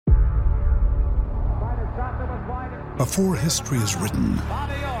Before history is written,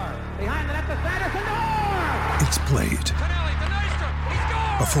 it's played.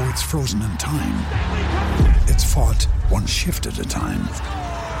 Before it's frozen in time, it's fought one shift at a time.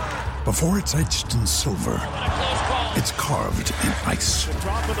 Before it's etched in silver, it's carved in ice.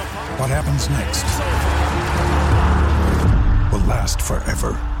 What happens next will last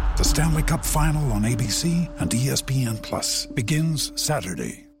forever. The Stanley Cup Final on ABC and ESPN Plus begins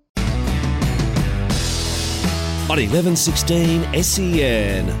Saturday. On 1116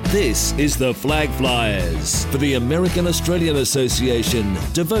 SEN, this is the Flag Flyers for the American-Australian Association,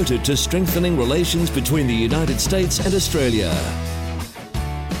 devoted to strengthening relations between the United States and Australia.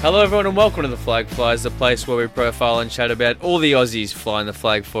 Hello everyone and welcome to the Flag Flyers, the place where we profile and chat about all the Aussies flying the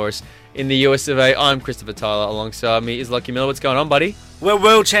flag for us in the US of A. I'm Christopher Tyler, alongside me is Lachie Miller. What's going on, buddy? We're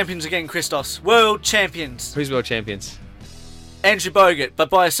world champions again, Christos. World champions. Who's world champions? Andrew Bogut, but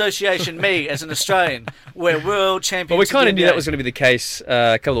by association, me as an Australian, we're world champions. Well, we kind of knew that was going to be the case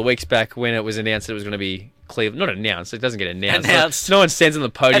a couple of weeks back when it was announced that it was going to be Cleveland. Not announced, it doesn't get announced. No one stands on the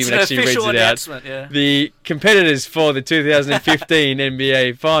podium and actually reads it out. Yeah. The competitors for the 2015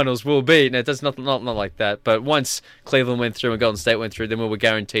 NBA Finals will be, no, that's not like that, but once Cleveland went through and Golden State went through, then we were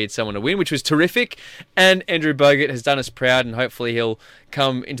guaranteed someone to win, which was terrific. And Andrew Bogut has done us proud, and hopefully he'll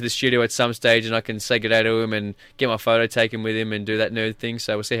come into the studio at some stage and I can say good day to him and get my photo taken with him and do that nerd thing.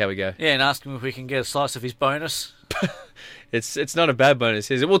 So we'll see how we go. Yeah, and ask him if we can get a slice of his bonus. It's not a bad bonus,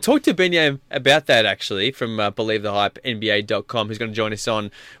 is it? We'll talk to Ben Yam about that, actually, from BelieveTheHype.NBA.com, who's going to join us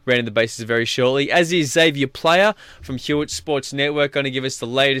on Rounding the Bases very shortly. As is Xavier Player from Hewitt Sports Network, going to give us the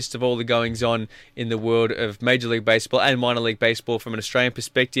latest of all the goings-on in the world of Major League Baseball and Minor League Baseball from an Australian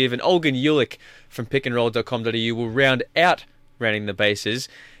perspective. And Olgun Ulick from pickandroll.com.au will round out Rounding the Bases.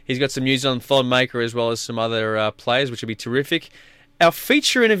 He's got some news on Thon Maker as well as some other players, which will be terrific. Our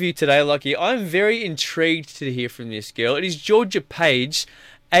feature interview today, Lachie, I'm very intrigued to hear from this girl. It is Georgia Page,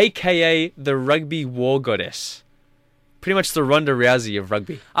 a.k.a. the Rugby War Goddess. Pretty much the Ronda Rousey of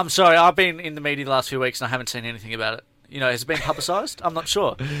rugby. I'm sorry, I've been in the media the last few weeks and I haven't seen anything about it. You know, has it been publicised? I'm not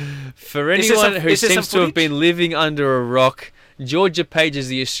sure. For anyone who seems to have been living under a rock, Georgia Page is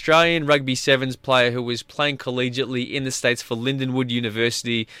the Australian Rugby Sevens player who was playing collegiately in the States for Lindenwood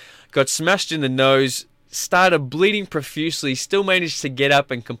University, got smashed in the nose, started bleeding profusely, still managed to get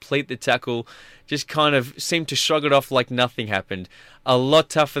up and complete the tackle, just kind of seemed to shrug it off like nothing happened. A lot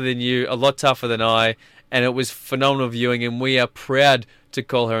tougher than you, a lot tougher than I, and it was phenomenal viewing, and we are proud to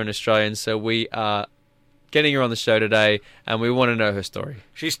call her an Australian, so we are getting her on the show today, and we want to know her story.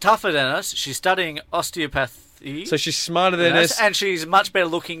 She's tougher than us, she's studying osteopathy. So she's smarter than us. And she's much better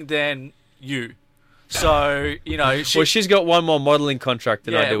looking than you. So, you know... she's got one more modelling contract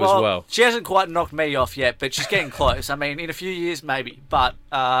than I do as well. She hasn't quite knocked me off yet, but she's getting close. I mean, in a few years, maybe. But,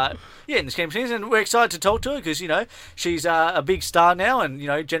 in the scheme of things, and we're excited to talk to her because, you know, she's a big star now, and, you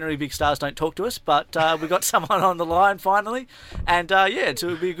know, generally big stars don't talk to us, but we got someone on the line finally, and,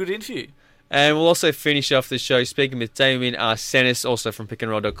 it'll be a good interview. And we'll also finish off the show speaking with Damien Arsenis, also from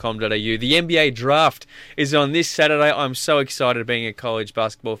pickandroll.com.au. The NBA draft is on this Saturday. I'm so excited being a college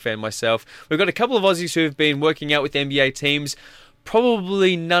basketball fan myself. We've got a couple of Aussies who have been working out with NBA teams.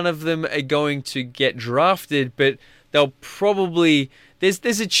 Probably none of them are going to get drafted, but they'll probably...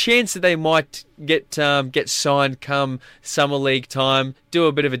 There's a chance that they might get signed come Summer League time, do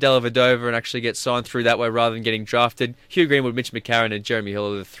a bit of a Dellavedova and actually get signed through that way rather than getting drafted. Hugh Greenwood, Mitch McCarron and Jeremy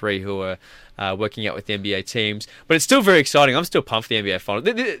Hill are the three who are working out with the NBA teams. But it's still very exciting. I'm still pumped for the NBA final.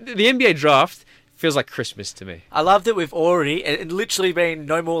 The NBA draft feels like Christmas to me. I love that we've already, it literally been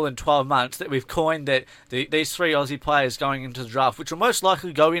no more than 12 months, that we've coined that these three Aussie players going into the draft, which will most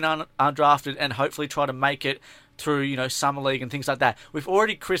likely go in undrafted and hopefully try to make it through, you know, Summer League and things like that. We've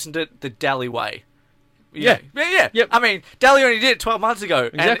already christened it the Dally Way. Yeah. Yep. I mean, Dally only did it 12 months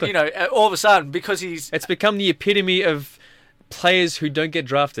ago. Exactly. And, you know, all of a sudden, because it's become the epitome of players who don't get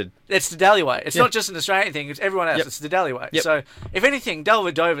drafted. It's the Dally Way. It's not just an Australian thing. It's everyone else. Yep. It's the Dally Way. Yep. So, if anything,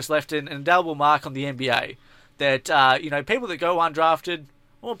 Dellavedova's left an indelible mark on the NBA that, you know, people that go undrafted,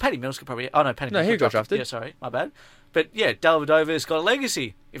 well, Paddy Mills could probably... Oh, no, Paddy Mills he got drafted. Yeah, sorry, my bad. But, yeah, Dellavedova's got a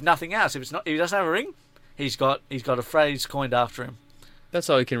legacy, if nothing else. If he doesn't have a ring, he's got a phrase coined after him. That's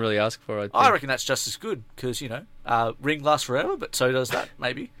all you can really ask for, I think. I reckon that's just as good, because, you know, ring lasts forever, but so does that,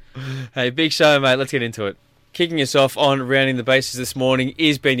 maybe. Hey, big show, mate. Let's get into it. Kicking us off on Rounding the Bases this morning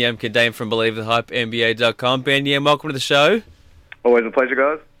is Ben Yam Kadame from BelieveTheHype.NBA.com. Ben Yam, welcome to the show. Always a pleasure,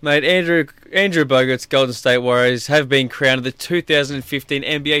 guys. Mate, Andrew Bogut's Golden State Warriors have been crowned the 2015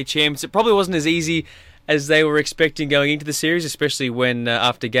 NBA champs. It probably wasn't as easy as they were expecting going into the series, especially when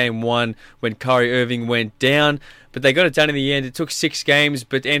after Game 1, when Kyrie Irving went down. but they got it done in the end. It took 6 games,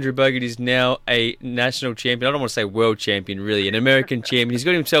 but Andrew Bogut is now a national champion. I don't want to say world champion, really, an American champion. He's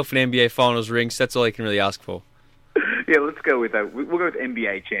got himself an NBA Finals ring, so that's all he can really ask for. Yeah, let's go with that. We'll go with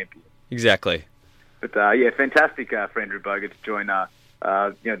NBA champion. Exactly. But fantastic for Andrew Bogut to join the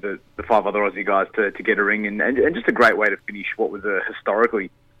 5 other Aussie guys to get a ring, and just a great way to finish what was a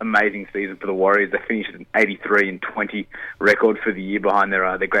historically amazing season for the Warriors. They finished an 83-20 record for the year behind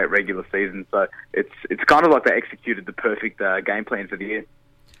their great regular season. So it's kind of like they executed the perfect game plan for the year.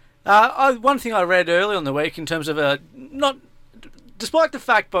 One thing I read early on the week in terms of despite the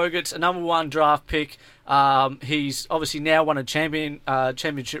fact Bogut's a number 1 draft pick, he's obviously now won a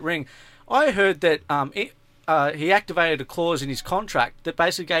championship ring. I heard that he activated a clause in his contract that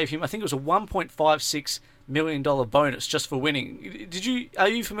basically gave him, I think it was a $1.56 million bonus just for winning. Are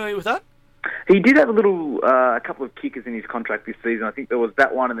you familiar with that? He did have a couple of kickers in his contract this season. I think there was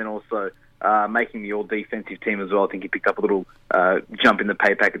that one, and then also making the all-defensive team as well. I think he picked up a little jump in the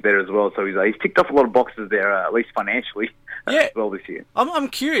pay packet there as well. So he's ticked off a lot of boxes there, at least financially, as well this year. I'm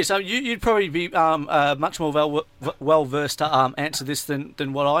curious. You'd probably be much more well-versed to answer this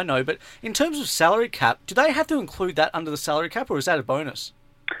than what I know. But in terms of salary cap, do they have to include that under the salary cap, or is that a bonus?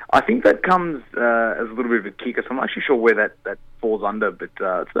 I think that comes as a little bit of a kicker, so I'm not actually sure where that falls under, but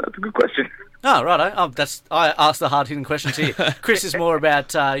it's a good question. Oh, right. I asked the hard-hitting questions here. Chris is more about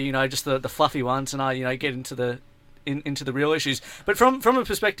just the fluffy ones, and I get into the real issues. But from a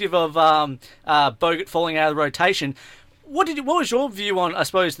perspective of Bogut falling out of the rotation, what was your view on, I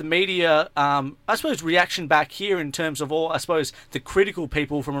suppose, the media, reaction back here in terms of all, I suppose, the critical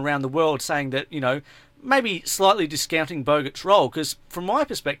people from around the world saying that, maybe slightly discounting Bogut's role, because from my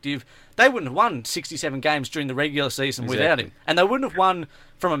perspective, they wouldn't have won 67 games during the regular season without him. And they wouldn't have won,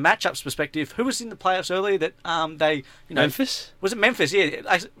 from a matchups perspective, who was in the playoffs earlier that they... Memphis? Was it Memphis?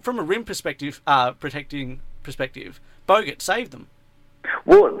 Yeah. From a rim perspective, protecting perspective, Bogut saved them.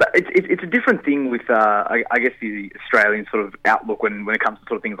 Well, it's a different thing with, I guess, the Australian sort of outlook when it comes to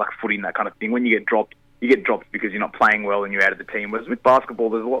sort of things like footy and that kind of thing. When you get dropped because you're not playing well and you're out of the team. Whereas with basketball,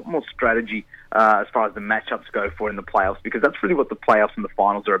 there's a lot more strategy as far as the matchups go for in the playoffs, because that's really what the playoffs and the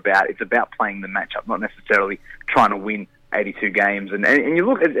finals are about. It's about playing the matchup, not necessarily trying to win 82 games. And you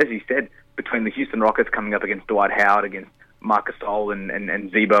look, as you said, between the Houston Rockets coming up against Dwight Howard, against Marc Gasol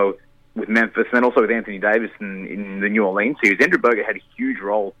and Zebo with Memphis, and then also with Anthony Davis in the New Orleans series, Andrew Bogut had a huge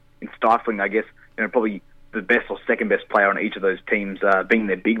role in stifling, I guess, probably the best or second best player on each of those teams being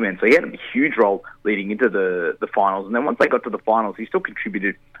their big men. So he had a huge role leading into the finals. And then once they got to the finals, he still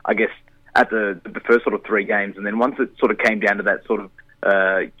contributed, I guess, at the first sort of 3 games. And then once it sort of came down to that sort of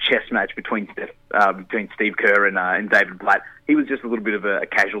chess match between Steve Kerr and David Blatt, he was just a little bit of a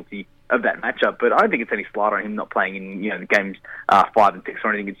casualty of that matchup. But I don't think it's any slight on him not playing in games 5 and 6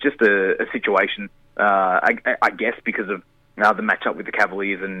 or anything. It's just a situation, I guess, because of the matchup with the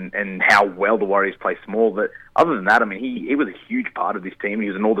Cavaliers and how well the Warriors play small. But other than that, I mean, he was a huge part of this team. He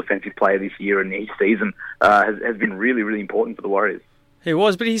was an all-defensive player this year, and each season has been really, really important for the Warriors. He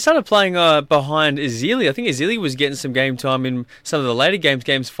was, but he started playing behind Ezeli. I think Ezeli was getting some game time in some of the later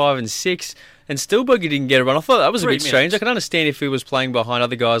games 5 and 6, and still Bogut didn't get a run. I thought that was a bit strange. I can understand if he was playing behind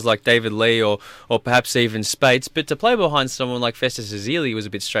other guys like David Lee or perhaps even Spates, but to play behind someone like Festus Ezeli was a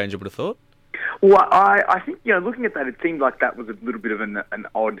bit strange, I would have thought. Well, I think, looking at that, it seemed like that was a little bit of an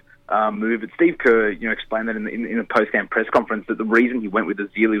odd move. But Steve Kerr, explained that in a post-game press conference, that the reason he went with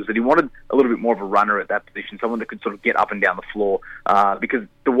Ezeli was that he wanted a little bit more of a runner at that position, someone that could sort of get up and down the floor, because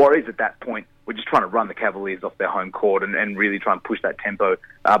the Warriors at that point were just trying to run the Cavaliers off their home court and really try and push that tempo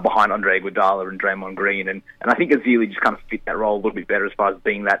behind Andre Iguodala and Draymond Green. And I think Ezeli just kind of fit that role a little bit better as far as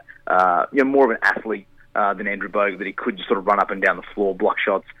being that, more of an athlete than Andrew Bogut, that he could just sort of run up and down the floor, block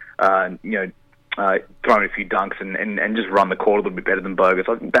shots, throwing a few dunks and just run the court a little bit better than Bogut.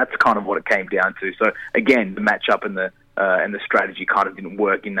 So I think that's kind of what it came down to. So again, the matchup and the strategy kind of didn't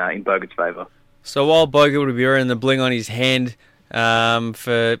work in Bogut's favour. So while Bogut would be wearing the bling on his hand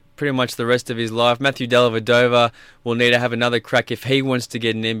for pretty much the rest of his life, Matthew Dellavedova will need to have another crack if he wants to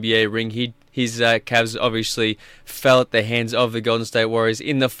get an NBA ring. His Cavs obviously fell at the hands of the Golden State Warriors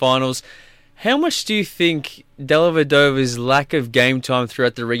in the finals. How much do you think Dellavedova's lack of game time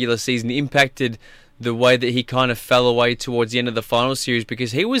throughout the regular season impacted the way that he kind of fell away towards the end of the final series?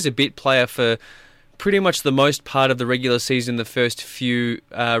 Because he was a bit player for pretty much the most part of the regular season, the first few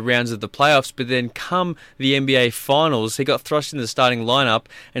rounds of the playoffs, but then come the NBA finals, he got thrust in the starting lineup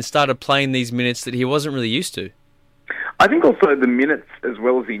and started playing these minutes that he wasn't really used to. I think also the minutes as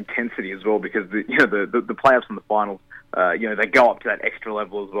well as the intensity as well, because the playoffs and the finals, they go up to that extra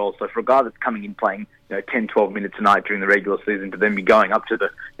level as well. So for a guy that's coming in playing 10, 12 minutes a night during the regular season to then be going up to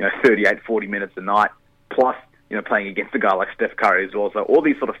the 38, 40 minutes a night, plus playing against a guy like Steph Curry as well. So all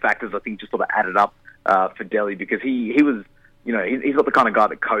these sort of factors, I think, just sort of added up for Delhi, because he was, he's not the kind of guy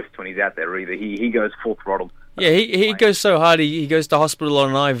that coasts when he's out there either. He goes full throttle. Yeah, he goes so hard, he goes to hospital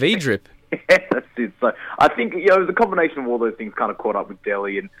on an IV drip. Yeah, that's it. So I think, it was a combination of all those things kind of caught up with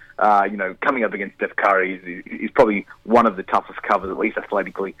Delhi, and, coming up against Steph Curry is probably one of the toughest covers, at least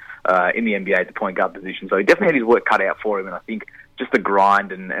athletically, in the NBA at the point guard position. So he definitely had his work cut out for him, and I think just the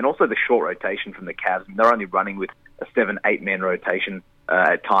grind and also the short rotation from the Cavs. I mean, they're only running with a 7-8 man rotation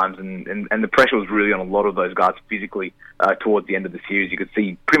at times, and the pressure was really on a lot of those guys physically towards the end of the series. You could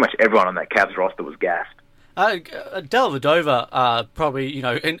see pretty much everyone on that Cavs roster was gassed. Dellavedova probably,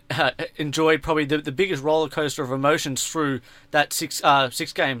 enjoyed probably the biggest roller coaster of emotions through that six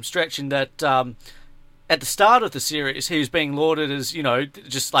game stretch. In that, at the start of the series, he was being lauded as,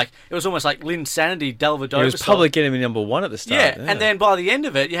 just like, it was almost like Linsanity Dellavedova. He was public enemy number one at the start. Yeah, and then by the end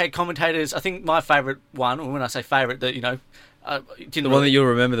of it, you had commentators. I think my favourite one, or when I say favourite, that the one that you'll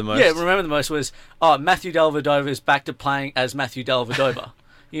remember the most. Yeah, remember the most was, Matthew Dellavedova is back to playing as Matthew Dellavedova.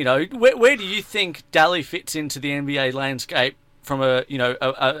 Where do you think Delhi fits into the NBA landscape from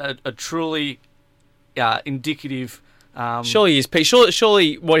a truly indicative? Surely he's peaked.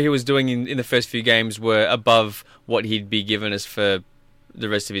 Surely what he was doing in the first few games were above what he'd be given us for the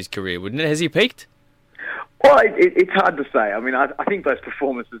rest of his career, wouldn't it? Has he peaked? Well, it's hard to say. I mean, I think those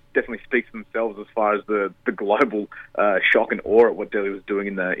performances definitely speak for themselves as far as the global shock and awe at what Delhi was doing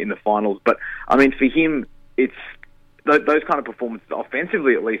in the finals. But I mean, for him, it's those kind of performances,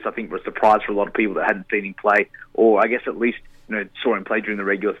 offensively at least, I think were a surprise for a lot of people that hadn't seen him play, or I guess at least saw him play during the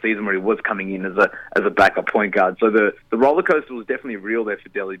regular season where he was coming in as a backup point guard. So the roller coaster was definitely real there for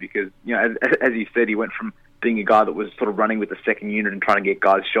Delhi, because as you said, he went from being a guy that was sort of running with the second unit and trying to get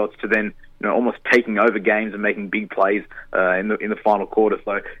guys shots to then almost taking over games and making big plays in the final quarter.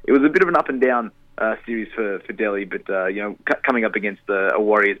 So it was a bit of an up and down series for Delhi, but coming up against a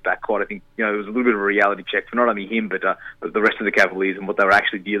Warriors backcourt, I think it was a little bit of a reality check for not only him but the rest of the Cavaliers and what they were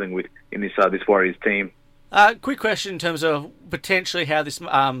actually dealing with in this Warriors team. Quick question in terms of potentially how this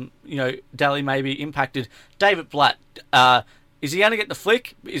Delhi may be impacted. David Blatt, is he going to get the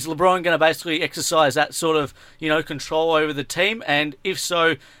flick? Is LeBron going to basically exercise that sort of control over the team? And if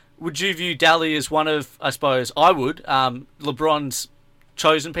so, would you view Delhi as one of, I suppose I would, LeBron's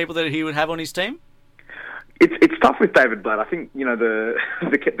chosen people that he would have on his team? It's tough with David Blatt. I think the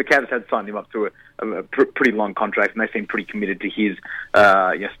Cavs had signed him up to a pretty long contract, and they seemed pretty committed to his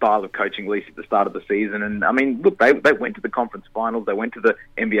style of coaching, at least at the start of the season. And I mean, look, they went to the conference finals, they went to the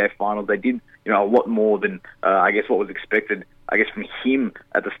NBA finals, they did a lot more than I guess what was expected. I guess from him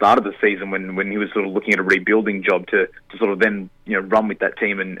at the start of the season, when he was sort of looking at a rebuilding job to sort of then run with that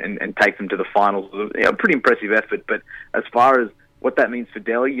team and take them to the finals. It was a pretty impressive effort. But as far as what that means for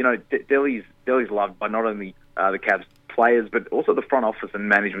Delhi, Delhi's loved by not only the Cavs players but also the front office and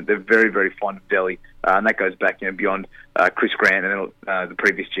management. They're very, very fond of Delhi, and that goes back beyond Chris Grant and then the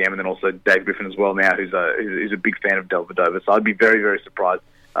previous GM, and then also Dave Griffin as well now, who's a big fan of Dellavedova. So I'd be very, very surprised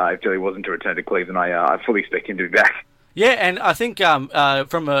if Delhi wasn't to return to Cleveland. I fully expect him to be back. Yeah, and I think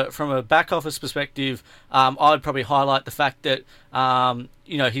from a back office perspective, I'd probably highlight the fact that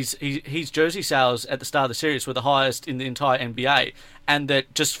his jersey sales at the start of the series were the highest in the entire NBA, and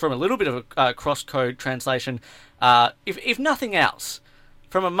that just from a little bit of a cross-code translation, if nothing else,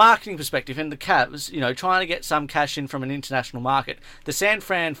 from a marketing perspective, and the Cavs, trying to get some cash in from an international market, the San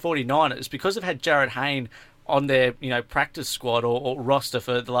Fran 49ers, because they've had Jarrett Hayne on their practice squad or roster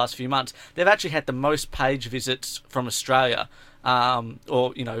for the last few months, they've actually had the most page visits from Australia,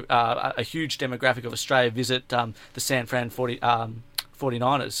 a huge demographic of Australia visit the San Fran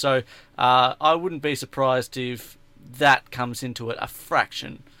 49ers. So I wouldn't be surprised if that comes into it a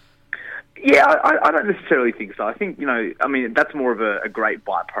fraction. Yeah, I don't necessarily think so. I think, that's more of a great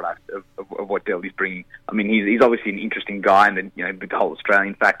byproduct of what Delhi's bringing. I mean, he's obviously an interesting guy, and then, the whole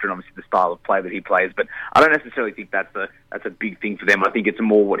Australian factor and obviously the style of play that he plays. But I don't necessarily think that's a big thing for them. I think it's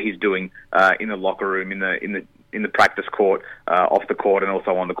more what he's doing in the locker room, in the practice court, off the court, and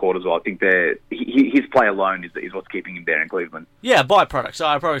also on the court as well. I think his play alone is what's keeping him there in Cleveland. Yeah, byproduct. So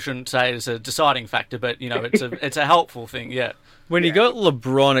I probably shouldn't say it's a deciding factor, but it's a helpful thing. Yeah. When you got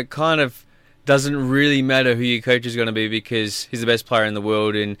LeBron, it kind of doesn't really matter who your coach is going to be, because he's the best player in the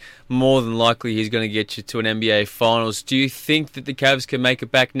world, and more than likely he's going to get you to an NBA Finals. Do you think that the Cavs can make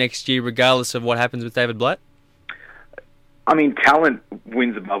it back next year, regardless of what happens with David Blatt? I mean, talent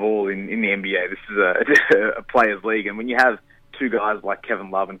wins above all in the NBA. This is a players' league, and when you have two guys like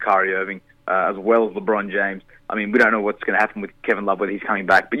Kevin Love and Kyrie Irving, as well as LeBron James, I mean, we don't know what's going to happen with Kevin Love, whether he's coming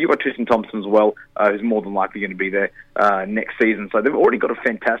back. But you've got Tristan Thompson as well, who's more than likely going to be there next season. So they've already got a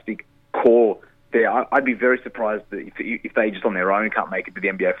fantastic core I'd be very surprised if they just on their own can't make it to the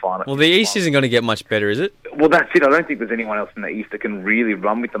NBA final. Well, the East isn't going to get much better, is it? Well, that's it. I don't think there's anyone else in the East that can really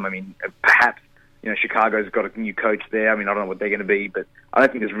run with them. I mean, perhaps, Chicago's got a new coach there. I mean, I don't know what they're going to be, but I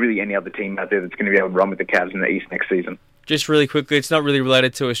don't think there's really any other team out there that's going to be able to run with the Cavs in the East next season. Just really quickly, it's not really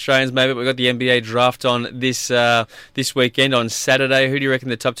related to Australians, maybe, but we've got the NBA draft on this weekend on Saturday. Who do you reckon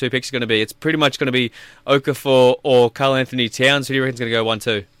the top 2 picks are going to be? It's pretty much going to be Okafor or Karl Anthony Towns. Who do you reckon is going to go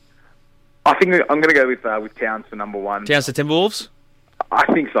 1-2? I think I'm going to go with Towns for number 1. Towns to Timberwolves?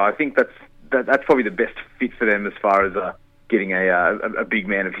 I think so. I think that's probably the best fit for them as far as getting a big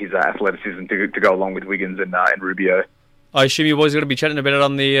man of his athleticism to go along with Wiggins and Rubio. I assume you boys are going to be chatting about it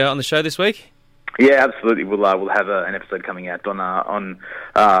on the show this week? Yeah, absolutely. We'll have an episode coming out on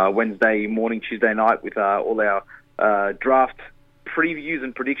Wednesday morning, Tuesday night with all our draft previews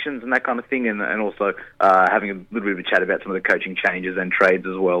and predictions and that kind of thing, and also having a little bit of a chat about some of the coaching changes and trades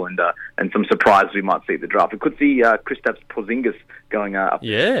as well, and some surprises we might see at the draft. We could see Kristaps Porzingis going up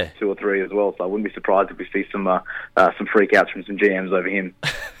 2 or 3 as well, so I wouldn't be surprised if we see some freakouts from some GMs over him.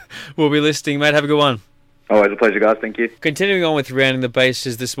 We'll be listening, mate. Have a good one. Always a pleasure, guys. Thank you. Continuing on with Rounding the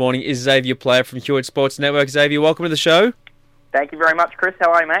Bases this morning is Xavier Player from Hewitt Sports Network. Xavier, welcome to the show. Thank you very much, Chris.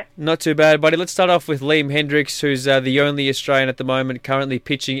 How are you, mate? Not too bad, buddy. Let's start off with Liam Hendriks, who's the only Australian at the moment currently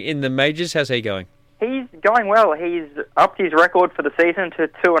pitching in the majors. How's he going? He's going well. He's upped his record for the season to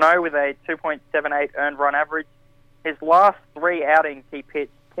 2-0 with a 2.78 earned run average. His last 3 outings, he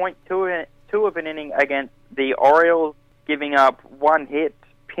pitched .2 of an inning against the Orioles, giving up 1 hit,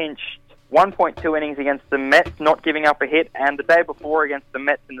 pinched 1.2 innings against the Mets, not giving up a hit, and the day before against the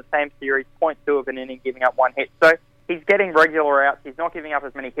Mets in the same series, .2 of an inning, giving up 1 hit. So he's getting regular outs. He's not giving up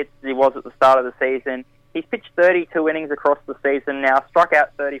as many hits as he was at the start of the season. He's pitched 32 innings across the season now, struck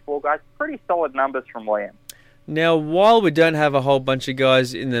out 34 guys. Pretty solid numbers from Liam. Now, while we don't have a whole bunch of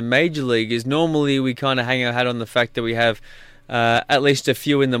guys in the major leagues, normally we kind of hang our hat on the fact that we have at least a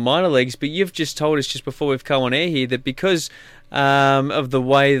few in the minor leagues, but you've just told us just before we've come on air here that because of the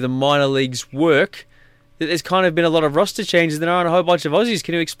way the minor leagues work, that there's kind of been a lot of roster changes and there aren't a whole bunch of Aussies.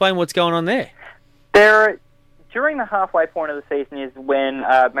 Can you explain what's going on there? During the halfway point of the season is when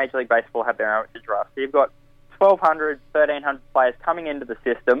Major League Baseball have their amateur draft. So you've got 1,200, 1,300 players coming into the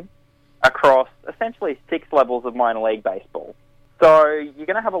system across essentially 6 levels of minor league baseball. So you're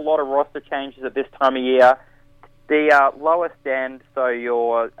going to have a lot of roster changes at this time of year. The lowest end, so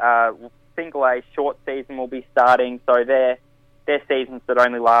your single A short season will be starting. So they're seasons that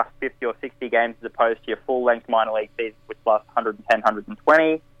only last 50 or 60 games as opposed to your full-length minor league seasons, which last 110,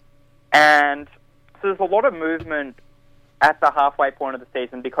 120. And so there's a lot of movement at the halfway point of the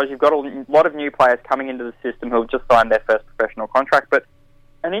season because you've got a lot of new players coming into the system who have just signed their first professional contract. But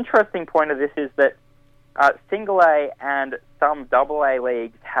an interesting point of this is that single A and some double A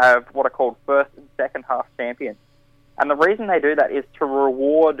leagues have what are called first and second half champions. And the reason they do that is to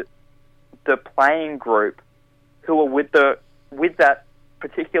reward the playing group who are with that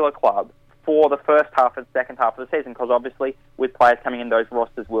particular club for the first half and second half of the season, because obviously with players coming in, those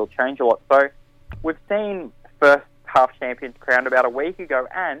rosters will change a lot. So we've seen first half champions crowned about a week ago,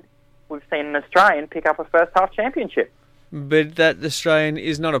 and we've seen an Australian pick up a first half championship. But that Australian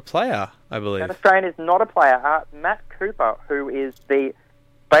is not a player, I believe. That Australian is not a player. Matt Cooper, who is the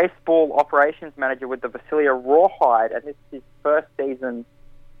baseball operations manager with the Vasilia Rawhide, and this is his first season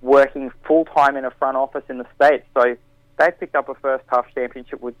working full-time in a front office in the States. So they picked up a first half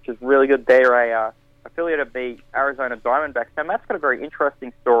championship, which is really good. They're a affiliate of the Arizona Diamondbacks. Now, Matt's got a very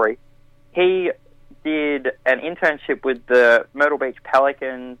interesting story. He did an internship with the Myrtle Beach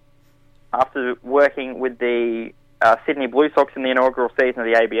Pelicans after working with the Sydney Blue Sox in the inaugural season of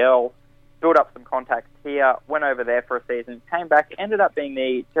the ABL, built up some contacts here, went over there for a season, came back, ended up being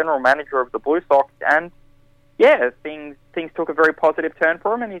the general manager of the Blue Sox, and yeah, things took a very positive turn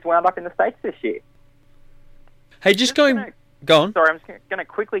for him, and he's wound up in the States this year. Hey, go on. Sorry, I'm just going to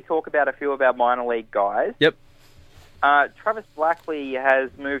quickly talk about a few of our minor league guys. Yep. Travis Blackley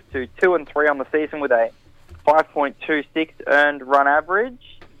has moved to 2-3 on the season with a 5.26 earned run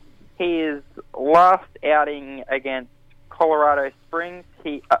average. His last outing against Colorado Springs,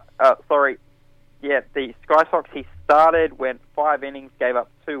 the Sky Sox, he started, went 5 innings, gave up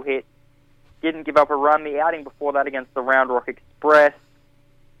 2 hits, didn't give up a run. The outing before that against the Round Rock Express,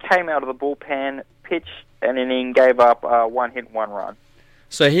 came out of the bullpen, pitched an inning, gave up 1 hit, 1 run.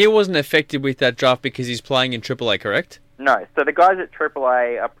 So he wasn't affected with that draft because he's playing in AAA, correct? No. So the guys at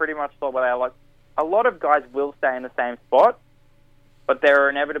AAA are pretty much what they are like. A lot of guys will stay in the same spot, but there are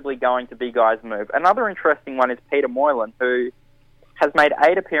inevitably going to be guys move. Another interesting one is Peter Moylan, who has made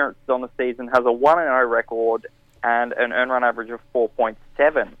 8 appearances on the season, has a 1-0 record, and an earned run average of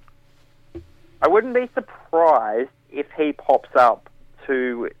 4.7. I wouldn't be surprised if he pops up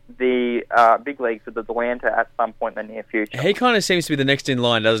to the big leagues with Atlanta at some point in the near future. He kind of seems to be the next in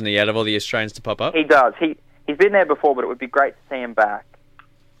line, doesn't he, out of all the Australians to pop up? He does. He's been there before, but it would be great to see him back.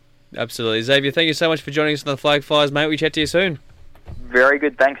 Absolutely. Xavier, thank you so much for joining us on the Flag Flyers, mate. We chat to you soon. Very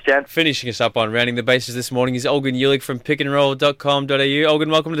good. Thanks, Jen. Finishing us up on Rounding the Bases this morning is Olgun Ulick from pickandroll.com.au.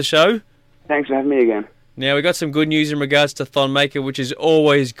 Olgun, welcome to the show. Thanks for having me again. Now, we got some good news in regards to Thon Maker, which is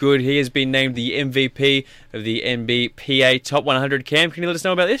always good. He has been named the MVP of the NBPA Top 100 camp. Can you let us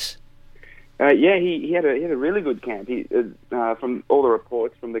know about this? Yeah, he had a really good camp. From all the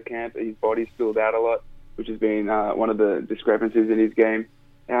reports from the camp, his body's filled out a lot, which has been one of the discrepancies in his game.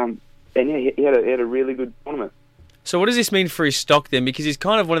 And yeah, he had a really good tournament. So what does this mean for his stock then? Because he's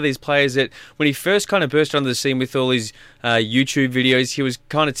kind of one of these players that when he first kind of burst onto the scene with all his YouTube videos, he was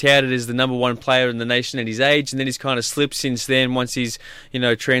kind of touted as the number one player in the nation at his age, and then he's kind of slipped since then once he's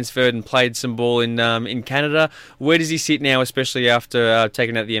transferred and played some ball in Canada. Where does he sit now, especially after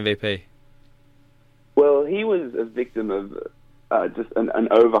taking out the MVP? Well, he was a victim of just an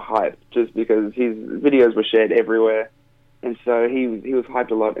overhype, just because his videos were shared everywhere, and so he was hyped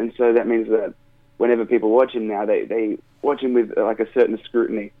a lot, and so that means that whenever people watch him now, they watch him with like a certain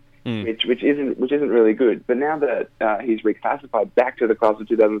scrutiny, which isn't really good. But now that he's reclassified back to the class of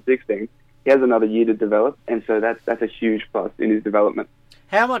 2016, he has another year to develop, and so that's a huge plus in his development.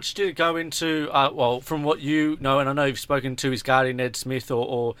 How much did it go into, from what you know, and I know you've spoken to his guardian, Ed Smith,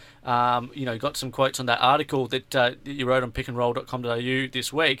 or got some quotes on that article that you wrote on pickandroll.com.au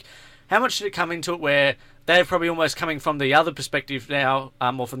this week. How much did it come into it where they're probably almost coming from the other perspective now,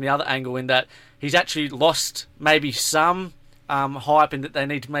 or from the other angle, in that he's actually lost maybe some hype and that they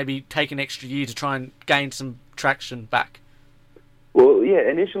need to maybe take an extra year to try and gain some traction back? Well, yeah,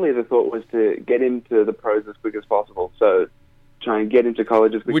 initially the thought was to get him to the pros as quick as possible, so try and get into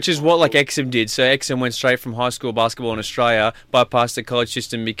college as quick Which as is possible. what Exum did. So Exum went straight from high school basketball in Australia, bypassed the college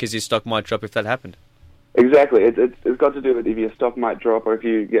system because his stock might drop if that happened. Exactly. It's got to do with if your stock might drop or if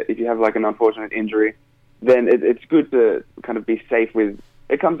you have like an unfortunate injury, then it's good to kind of be safe with.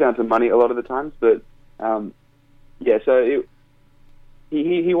 It comes down to money a lot of the times, but so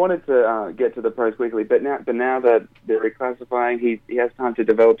he wanted to get to the pros quickly, but now that they're reclassifying, he has time to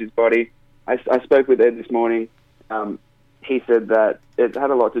develop his body. I spoke with Ed this morning. He said that it had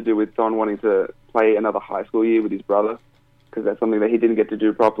a lot to do with Thon wanting to play another high school year with his brother, because that's something that he didn't get to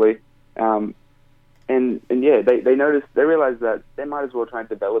do properly. They realized that they might as well try and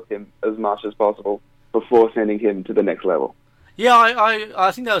develop him as much as possible before sending him to the next level. Yeah,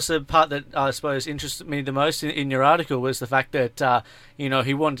 I think that was the part that I suppose interested me the most in your article, was the fact that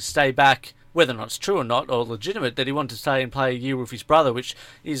he wanted to stay back, whether or not it's true or not, or legitimate, that he wanted to stay and play a year with his brother, which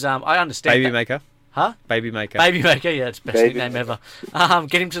is I understand. Baby Maker. Huh? Baby Maker. Baby Maker, yeah, it's the best nickname ever.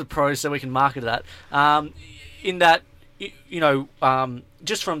 Get him to the pros so we can market that. In that,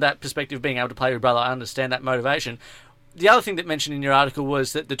 just from that perspective of being able to play with brother, I understand that motivation. The other thing that mentioned in your article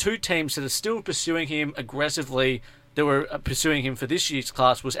was that the two teams that are still pursuing him aggressively, that were pursuing him for this year's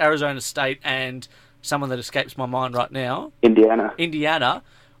class, was Arizona State and someone that escapes my mind right now. Indiana.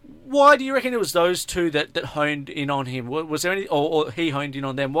 Why do you reckon it was those two that honed in on him? Was there any, or he honed in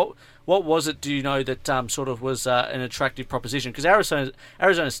on them? What was it, do you know, that sort of was an attractive proposition? Because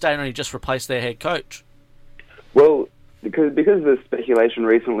Arizona State only just replaced their head coach. Well, because the speculation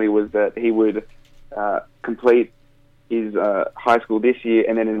recently was that he would complete his high school this year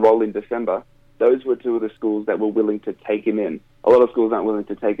and then enroll in December. Those were two of the schools that were willing to take him in. A lot of schools aren't willing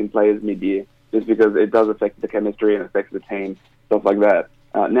to take in players mid-year just because it does affect the chemistry and affects the team, stuff like that.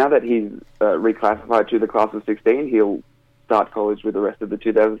 Now that he's reclassified to the class of 16, he'll start college with the rest of the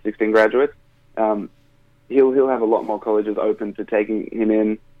 2016 graduates. He'll have a lot more colleges open to taking him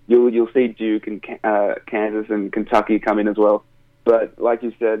in. You'll see Duke and Kansas and Kentucky come in as well. But like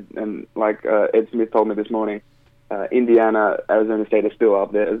you said, and like Ed Smith told me this morning, Indiana, Arizona State are still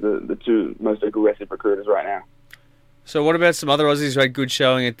up there as the two most aggressive recruiters right now. So what about some other Aussies who had good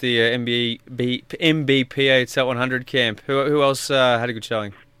showing at the NBPA Top 100 camp? Who else had a good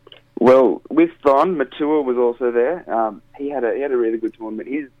showing? Well, with Thon, Matua was also there. He had a really good tournament.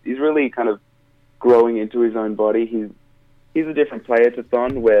 He's really kind of growing into his own body. He's a different player to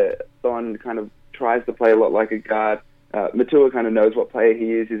Thon, where Thon kind of tries to play a lot like a guard. Matua kind of knows what player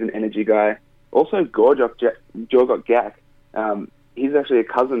he is. He's an energy guy. Also, Jorgok Gak. He's actually a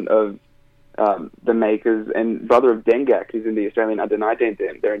cousin of the Makers and brother of Dengak, who's in the Australian under-19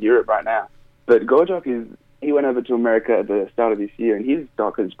 team. They're in Europe right now. But Gorjok he went over to America at the start of this year, and his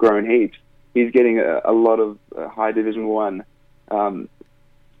stock has grown heaps. He's getting a lot of high Division 1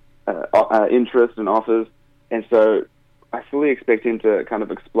 interest and offers. And so I fully expect him to kind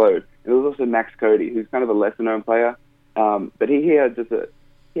of explode. And there was also Max Cody, who's kind of a lesser-known player, but he had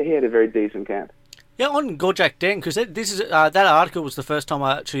he had a very decent camp. Yeah, on Gorjak Deng, because that article was the first time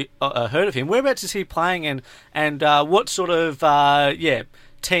I actually heard of him. Whereabouts is he playing, and what sort of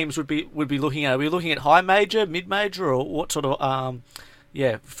teams would be looking at? Are we looking at high major, mid major, or what sort of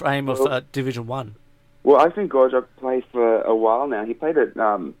frame of Division 1? Well, I think Gorjak played for a while now. He played at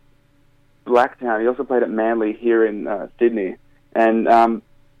Blacktown. He also played at Manly here in Sydney, and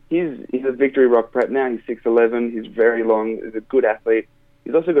he's a Victory Rock prep now. He's 6'11". He's very long. He's a good athlete.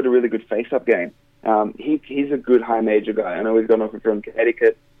 He's also got a really good face-up game. He's a good high major guy. I know he's gone off from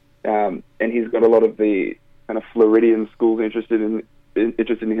Connecticut, and he's got a lot of the kind of Floridian schools interested in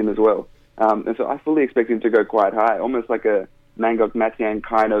him as well. And so I fully expect him to go quite high, almost like a Mangok Matiang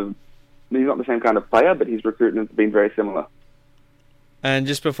kind of. He's not the same kind of player, but his recruitment's been very similar. And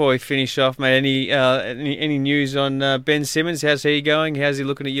just before we finish off, mate, any news on Ben Simmons? How's he going? How's he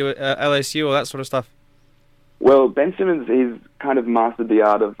looking at you at LSU, all that sort of stuff? Well, Ben Simmons, he's kind of mastered the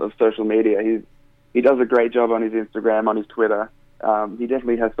art of social media. He does a great job on his Instagram, on his Twitter. He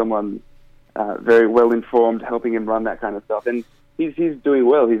definitely has someone very well informed helping him run that kind of stuff, and he's doing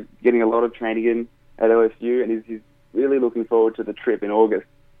well. He's getting a lot of training in at LSU, and he's really looking forward to the trip in August,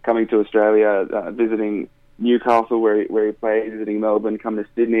 coming to Australia, visiting Newcastle where he plays, visiting Melbourne, coming to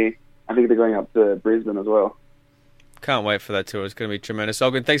Sydney. I think they're going up to Brisbane as well. Can't wait for that tour. It's going to be tremendous.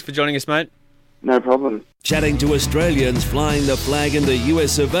 Olgun, thanks for joining us, mate. No problem. Chatting to Australians flying the flag in the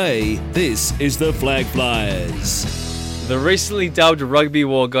US of A, this is the Flag Flyers. The recently dubbed rugby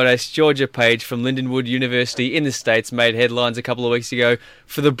war goddess Georgia Page from Lindenwood University in the States made headlines a couple of weeks ago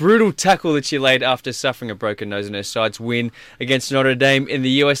for the brutal tackle that she laid after suffering a broken nose in her side's win against Notre Dame in the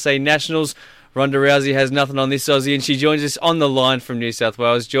USA Nationals. Ronda Rousey has nothing on this Aussie, and she joins us on the line from New South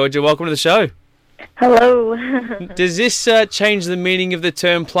Wales. Georgia, welcome to the show. Hello. Does this change the meaning of the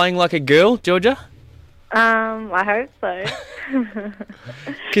term playing like a girl, Georgia? I hope so.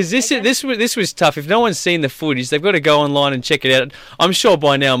 Because this was tough. If no one's seen the footage, they've got to go online and check it out. I'm sure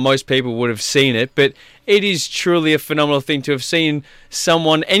by now most people would have seen it, but it is truly a phenomenal thing to have seen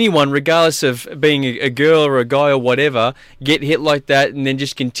anyone, regardless of being a girl or a guy or whatever, get hit like that and then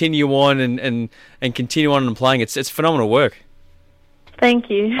just continue on and continue on and playing. It's phenomenal work.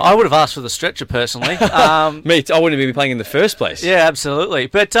 Thank you. I would have asked for the stretcher personally. Me, I wouldn't be playing in the first place. Yeah, absolutely.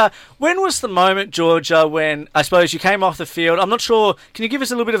 But when was the moment, Georgia, when I suppose you came off the field? I'm not sure. Can you give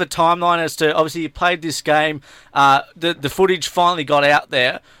us a little bit of a timeline as to, obviously you played this game, the footage finally got out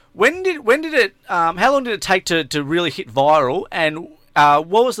there. When did it? How long did it take to really hit viral? And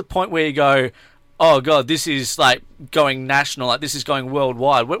what was the point where you go, oh God, this is like going national, like this is going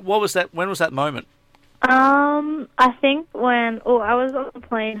worldwide? What was that? When was that moment? I think when I was on the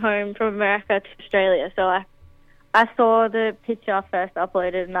plane home from America to Australia, so I saw the picture first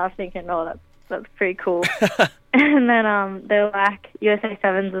uploaded, and I was thinking, oh, that's pretty cool. And then they were like, USA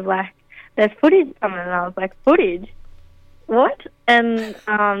Sevens was like, there's footage coming, and I was like, footage? What? And they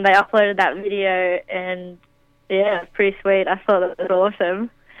uploaded that video, and yeah, it's pretty sweet. I thought that was awesome.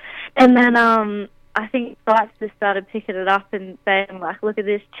 And then I think sites just started picking it up and saying, like, look at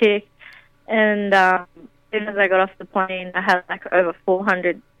this chick. And as soon as I got off the plane, I had like over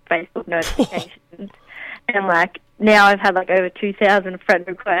 400 Facebook notifications. And like now I've had like over 2,000 friend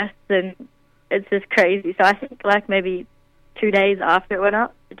requests, and it's just crazy. So I think like maybe 2 days after it went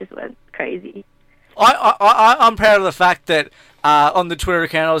up, it just went crazy. I'm proud of the fact that on the Twitter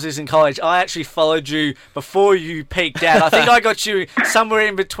account I was in college, I actually followed you before you peaked out. I think I got you somewhere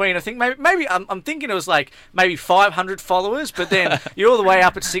in between. I think maybe I'm thinking it was like maybe 500 followers, but then you're all the way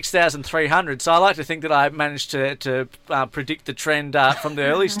up at 6,300. So I like to think that I managed to predict the trend from the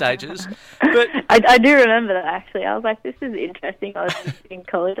early stages. But I do remember that actually. I was like, this is interesting. I was in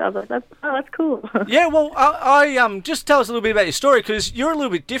college. I was like, that's cool. Yeah, well, I just tell us a little bit about your story, because you're a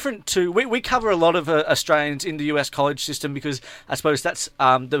little bit different to. We cover a lot of Australians in the US college system, because I suppose that's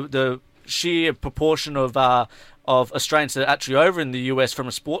the sheer proportion of Australians that are actually over in the US from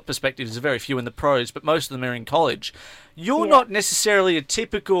a sport perspective is very few in the pros, but most of them are in college. You're not necessarily a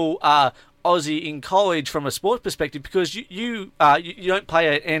typical Aussie in college from a sport perspective, because you don't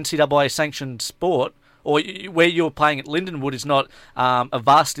play an NCAA sanctioned sport, or where you're playing at Lindenwood is not a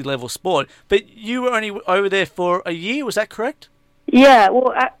varsity level sport, but you were only over there for a year, was that correct? Yeah,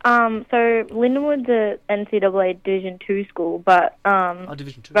 well, so Lindenwood's a NCAA Division 2 school, but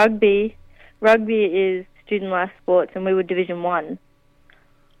Division 2. rugby is student life sports, and we were Division 1.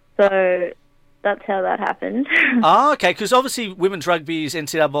 So that's how that happened. Okay, because obviously women's rugby is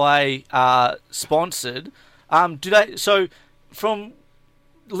NCAA sponsored. So from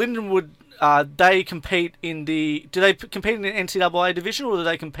Lindenwood, they compete in the... Do they compete in the NCAA division, or do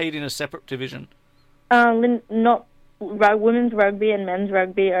they compete in a separate division? Women's rugby and men's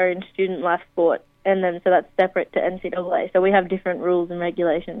rugby are in student life sport, and then so that's separate to NCAA. So we have different rules and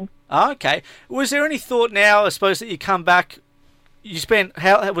regulations. Okay. Was there any thought now, I suppose, that you come back? You spent,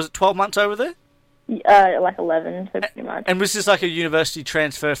 how was it, 12 months over there? Like 11, so pretty much. And was this like a university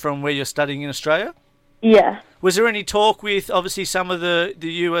transfer from where you're studying in Australia? Yeah. Was there any talk with, obviously, some of the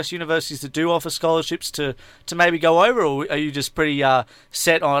US universities that do offer scholarships to maybe go over, or are you just pretty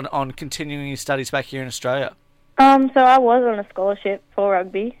set on continuing your studies back here in Australia? So I was on a scholarship for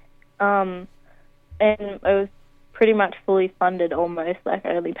rugby, and it was pretty much fully funded almost, like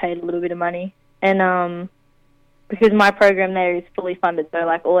I only paid a little bit of money. And because my program there is fully funded, so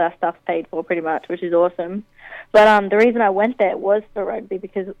like all our stuff's paid for pretty much, which is awesome. But the reason I went there was for rugby,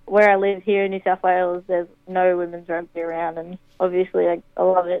 because where I live here in New South Wales, there's no women's rugby around, and obviously I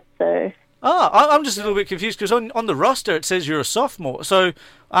love it, so... I'm just a little bit confused, because on the roster it says you're a sophomore, so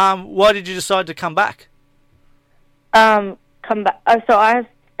why did you decide to come back? Come back. So I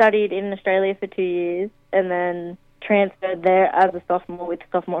studied in Australia for 2 years, and then transferred there as a sophomore with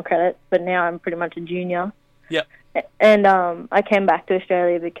sophomore credits, but now I'm pretty much a junior. Yep. And I came back to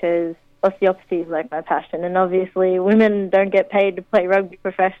Australia because osteopathy is like my passion, and obviously women don't get paid to play rugby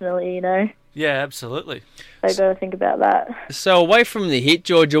professionally, you know? Yeah, absolutely. So I've got to think about that. So away from the hit,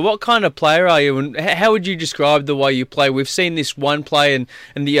 Georgia, what kind of player are you, and how would you describe the way you play? We've seen this one play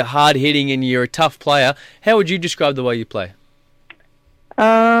and you're hard-hitting and you're a tough player. How would you describe the way you play?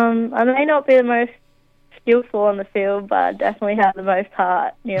 I may not be the most skillful on the field, but I definitely have the most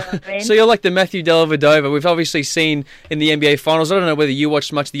heart, you know what I mean? So you're like the Matthew Dellavedova. We've obviously seen in the NBA Finals, I don't know whether you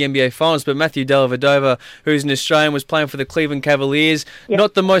watched much of the NBA Finals, but Matthew Dellavedova, who's an Australian, was playing for the Cleveland Cavaliers. Yep.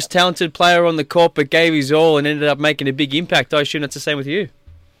 Not the most talented player on the court, but gave his all and ended up making a big impact. I assume that's the same with you.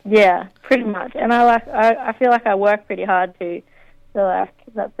 Yeah, pretty much. And I feel like I work pretty hard too. So like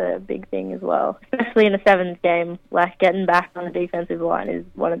that's a big thing as well. Especially in a sevens game, like getting back on the defensive line is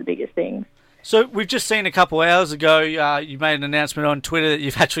one of the biggest things. So we've just seen a couple of hours ago, you made an announcement on Twitter that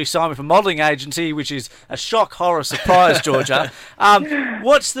you've actually signed with a modelling agency, which is a shock, horror, surprise, Georgia.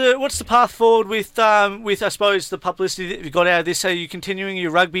 What's the path forward with I suppose the publicity that you've got out of this? Are you continuing your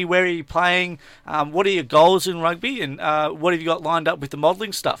rugby? Where are you playing? What are your goals in rugby? And what have you got lined up with the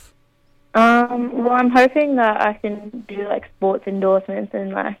modelling stuff? Well, I'm hoping that I can do like sports endorsements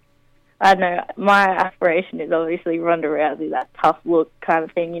and like, I don't know, my aspiration is obviously Ronda Rousey, that tough look kind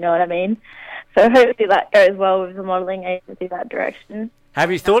of thing, you know what I mean? So hopefully that goes well with the modelling agency, that direction.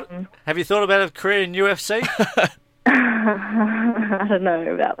 Have you thought about a career in UFC? I don't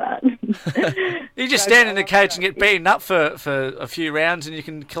know about that. You just stand in the cage and get beaten up for a few rounds, and you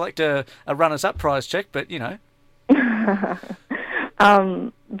can collect a runners-up prize check, but, you know.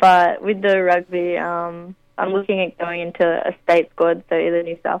 But with the rugby, I'm looking at going into a state squad, so either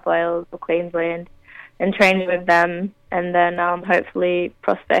New South Wales or Queensland, and training with them, and then hopefully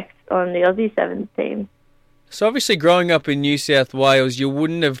prospects on the Aussie Sevens team. So obviously growing up in New South Wales, you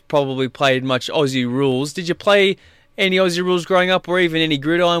wouldn't have probably played much Aussie rules. Did you play any Aussie rules growing up, or even any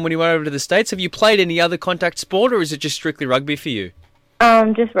gridiron when you went over to the States? Have you played any other contact sport, or is it just strictly rugby for you?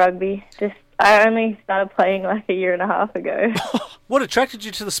 Just rugby. I only started playing like a year and a half ago. What attracted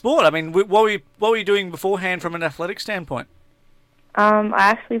you to the sport? I mean, what were you doing beforehand from an athletic standpoint? I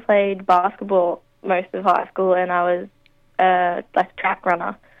actually played basketball most of high school, and I was like a track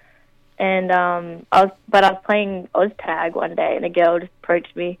runner. And I was playing OzTag one day, and a girl just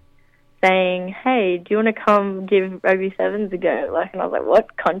approached me saying, "Hey, do you want to come give rugby sevens a go?" Like, and I was like,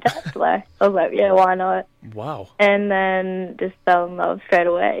 "What, contact?" Like, I was like, "Yeah, why not?" Wow. And then just fell in love straight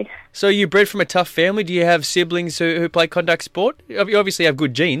away. So you bred from a tough family? Do you have siblings who play contact sport? You obviously have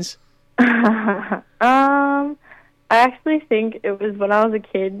good genes. I actually think it was when I was a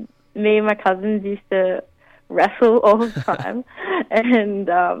kid, me and my cousins used to wrestle all the time. And,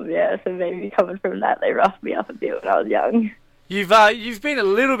 so maybe coming from that, they roughed me up a bit when I was young. You've been a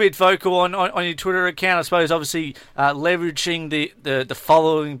little bit vocal on your Twitter account, I suppose, obviously leveraging the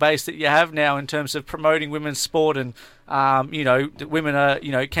following base that you have now in terms of promoting women's sport, and that women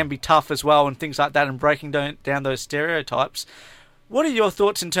are can be tough as well and things like that, and breaking down those stereotypes. What are your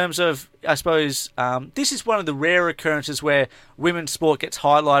thoughts in terms of, I suppose, this is one of the rare occurrences where women's sport gets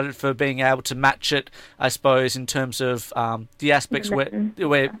highlighted for being able to match it, I suppose, in terms of the aspects where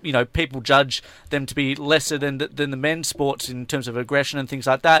people judge them to be lesser than the men's sports in terms of aggression and things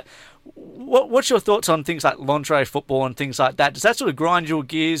like that. What's your thoughts on things like lingerie football and things like that? Does that sort of grind your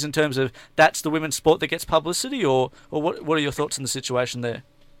gears in terms of that's the women's sport that gets publicity, or what are your thoughts on the situation there?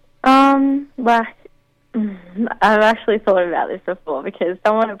 I've actually thought about this before because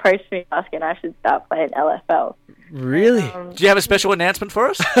someone approached me asking I should start playing LFL. Really? Do you have a special announcement for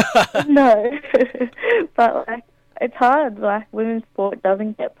us? No, but like it's hard. Like women's sport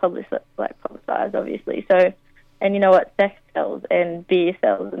doesn't get publicized, obviously. So, and you know what, sex sells and beer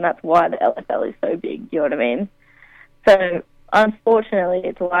sells, and that's why the LFL is so big. You know what I mean? So, unfortunately,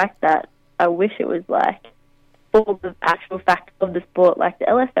 it's like that. I wish it was like for the actual fact of the sport. Like the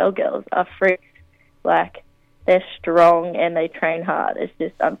LFL girls are freaks. Like they're strong and they train hard. It's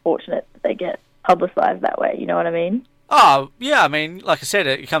just unfortunate that they get publicised that way. You know what I mean? Oh, yeah, I mean, like I said,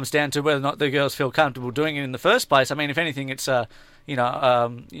 it comes down to whether or not the girls feel comfortable doing it in the first place. I mean, if anything, it's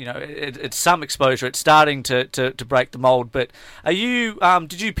it's some exposure. It's starting to break the mould. But are you?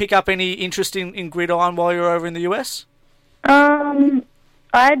 Did you pick up any interest in gridiron while you were over in the US?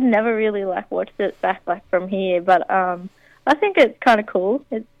 I'd never really watched it back from here, but I think it's kind of cool.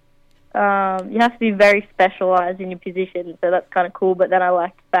 It's you have to be very specialised in your position, so that's kind of cool. But then I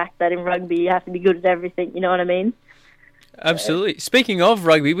like the fact that in rugby you have to be good at everything. You know what I mean? Absolutely. Speaking of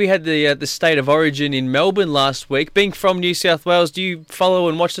rugby, we had the State of Origin in Melbourne last week. Being from New South Wales, do you follow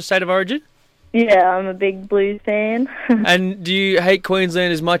and watch the State of Origin? Yeah, I'm a big Blues fan. And do you hate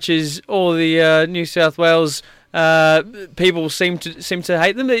Queensland as much as all the New South Wales people seem to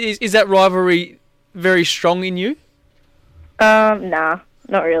hate them? Is that rivalry very strong in you? Nah,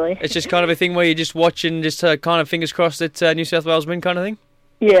 not really. It's just kind of a thing where you just watch and just kind of fingers crossed that New South Wales win kind of thing?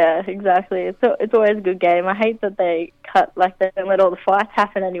 Yeah, exactly. It's always a good game. I hate that they they don't let all the fights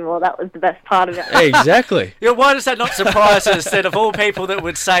happen anymore. That was the best part of it. Exactly. Yeah, why does that not surprise us that of all people that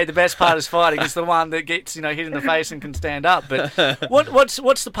would say the best part is fighting is the one that gets hit in the face and can stand up? But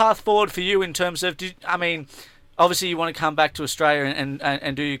what's the path forward for you in terms of? Obviously you want to come back to Australia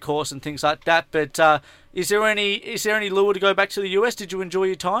and do your course and things like that. But is there any lure to go back to the US? Did you enjoy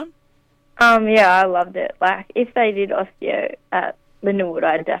your time? Yeah, I loved it. Like if they did osteo at Lindenwood,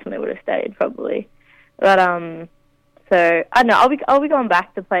 I definitely would have stayed probably. But so I don't know. I'll be going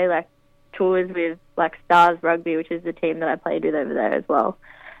back to play tours with Stars Rugby, which is the team that I played with over there as well,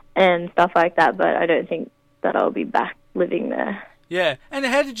 and stuff like that. But I don't think that I'll be back living there. Yeah, and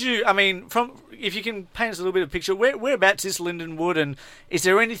how did you? I mean, if you can paint us a little bit of a picture, whereabouts is Lindenwood, and is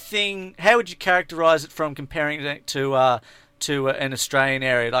there anything? How would you characterise it from comparing it to an Australian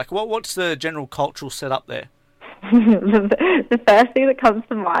area? What's the general cultural setup there? The first thing that comes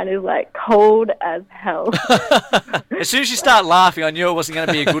to mind is cold as hell. As soon as you start laughing, I knew it wasn't going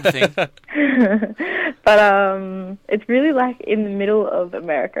to be a good thing. But it's really in the middle of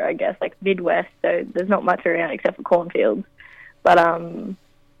America, I guess, Midwest. So there's not much around except for cornfields. But so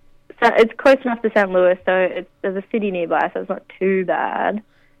it's close enough to St. Louis, so there's a city nearby, so it's not too bad.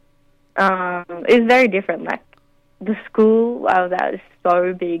 It's very different. The school I was at is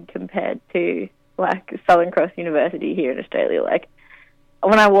so big compared to Southern Cross University here in Australia.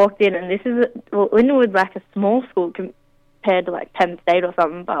 When I walked in, and Lindenwood's a small school compared to Penn State or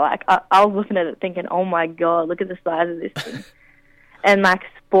something, but I was looking at it thinking, oh my god, look at the size of this thing. And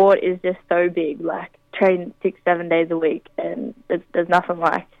sport is just so big. Train 6-7 days a week, and there's nothing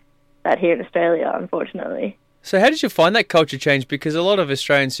like that here in Australia, unfortunately. So how did you find that culture change? Because a lot of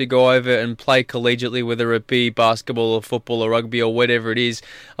Australians who go over and play collegiately, whether it be basketball or football or rugby or whatever it is,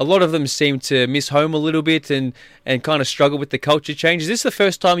 a lot of them seem to miss home a little bit and kind of struggle with the culture change. Is this the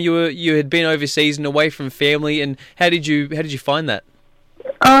first time you had been overseas and away from family, and how did you find that?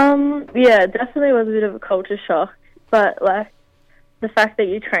 Yeah, it definitely was a bit of a culture shock, but the fact that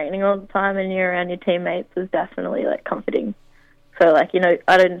you're training all the time and you're around your teammates was definitely comforting. So I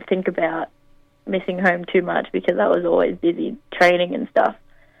didn't think about missing home too much because I was always busy training and stuff.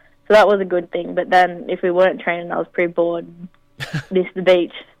 So that was a good thing. But then if we weren't training, I was pretty bored and missed the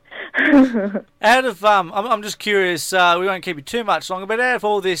beach. Out of, I'm just curious, we won't keep you too much longer, but out of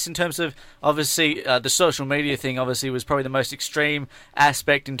all this, in terms of, obviously, the social media thing, obviously, was probably the most extreme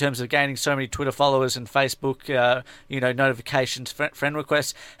aspect in terms of gaining so many Twitter followers and Facebook, notifications, friend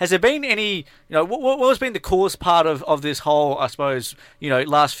requests. Has there been any, what has been the cause part of this whole, I suppose,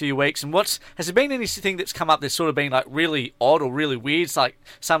 last few weeks, and has there been anything that's come up that's sort of been, really odd or really weird, it's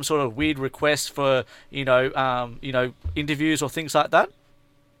some sort of weird request for, interviews or things like that?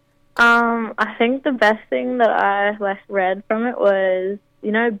 I think the best thing that I read from it was,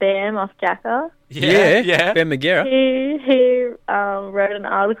 Bam off Jackass. Yeah. Bam Margera. He wrote an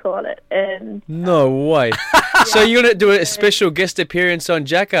article on it, and no way. So you're gonna do a special guest appearance on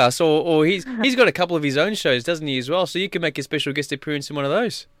Jackass, or he's got a couple of his own shows, doesn't he, as well? So you can make a special guest appearance in one of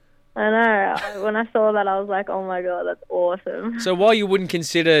those. I know. When I saw that, I was like, oh my god, that's awesome. So while you wouldn't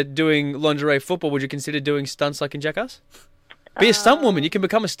consider doing lingerie football, would you consider doing stunts like in Jackass? Be a stunt woman. You can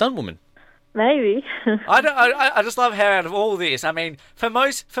become a stunt woman. Maybe. I just love how out of all this, I mean, for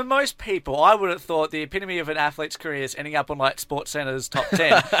most people, I would have thought the epitome of an athlete's career is ending up on like SportsCenter's top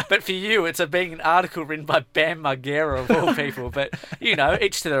 10. But for you, it's being an article written by Bam Margera of all people. But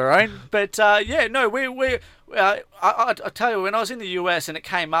each to their own. But I tell you, when I was in the US and it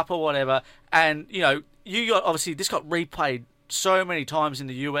came up or whatever, and you got obviously this got replayed so many times in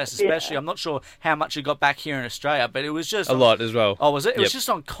the US, especially. Yeah. I'm not sure how much it got back here in Australia, but it was just a lot as well. Oh, was it? It was just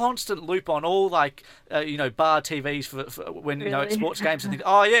on constant loop on all bar TVs for when at sports games and things.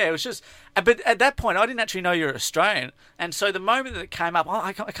 Oh yeah, it was just. But at that point, I didn't actually know you're Australian, and so the moment that it came up,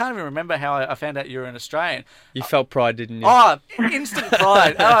 I can't even remember how I found out you were an Australian. You felt pride, didn't you? Oh, instant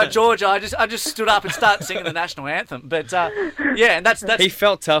pride. Georgia, I just stood up and started singing the national anthem. But and that's. He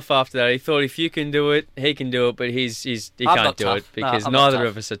felt tough after that. He thought if you can do it, he can do it, but he can't do it because neither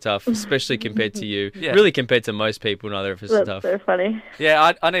of us are tough, especially compared to you. Yeah. Really, compared to most people, neither of us are tough. That's so funny.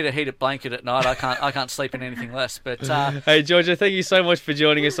 Yeah, I need a heated blanket at night. I can't sleep in anything less. But hey, Georgia, thank you so much for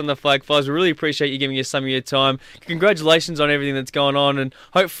joining us on the Flag Flies. We really appreciate you giving us some of your time. Congratulations on everything that's going on, and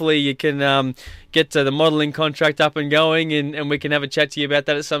hopefully you can get the modelling contract up and going, and we can have a chat to you about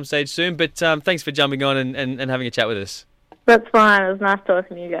that at some stage soon. But thanks for jumping on and having a chat with us. That's fine. It was nice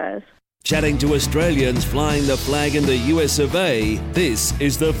talking to you guys. Chatting to Australians flying the flag in the US of A, this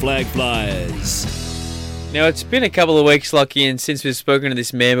is the Flag Flyers. Now, it's been a couple of weeks, Lockie, and since we've spoken to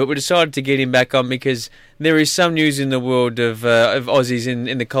this man, but we decided to get him back on because there is some news in the world of Aussies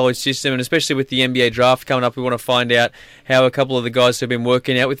in the college system, and especially with the NBA draft coming up, we want to find out how a couple of the guys who have been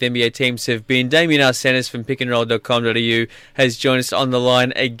working out with NBA teams have been. Damien Arsenis from pickandroll.com.au has joined us on the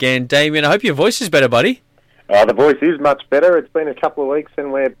line again. Damien, I hope your voice is better, buddy. The voice is much better. It's been a couple of weeks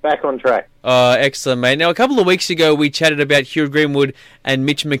and we're back on track. Excellent, mate. Now, a couple of weeks ago, we chatted about Hugh Greenwood and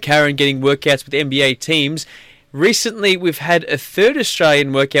Mitch McCarron getting workouts with NBA teams. Recently, we've had a third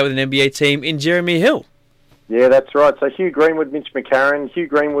Australian workout with an NBA team in Jeremy Hill. Yeah, that's right. So Hugh Greenwood, Mitch McCarron. Hugh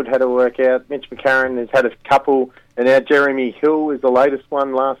Greenwood had a workout. Mitch McCarron has had a couple. And now Jeremy Hill is the latest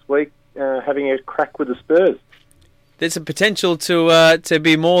one last week, having a crack with the Spurs. There's a potential to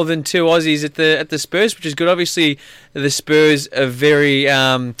be more than two Aussies at the Spurs, which is good. Obviously, the Spurs are very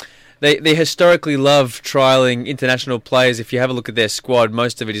they historically love trialling international players. If you have a look at their squad,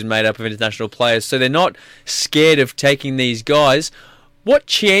 most of it is made up of international players, so they're not scared of taking these guys. What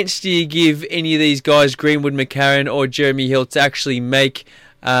chance do you give any of these guys, Greenwood, McCarron, or Jeremy Hill, to actually make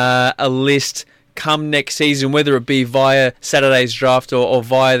a list come next season, whether it be via Saturday's draft or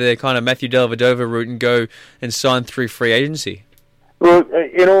via the kind of Matthew Dellavedova route and go and sign through free agency? Well,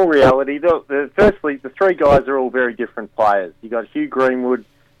 in all reality, firstly, the three guys are all very different players. You've got Hugh Greenwood.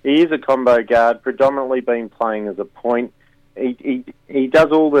 He is a combo guard, predominantly been playing as a point. He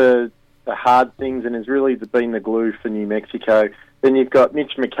does all the hard things and has really been the glue for New Mexico. Then you've got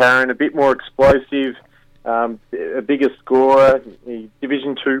Mitch McCarron, a bit more explosive, a bigger scorer,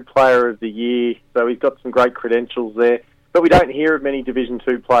 Division II Player of the Year, so he's got some great credentials there. But we don't hear of many Division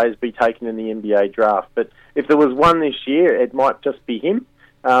II players be taken in the NBA draft. But if there was one this year, it might just be him.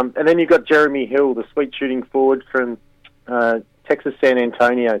 And then you've got Jeremy Hill, the sweet shooting forward from Texas San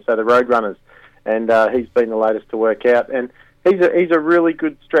Antonio, so the Roadrunners. And he's been the latest to work out. And he's a really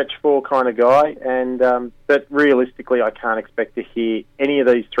good stretch four kind of guy. And but realistically, I can't expect to hear any of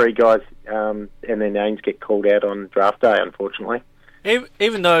these three guys and their names get called out on draft day, unfortunately.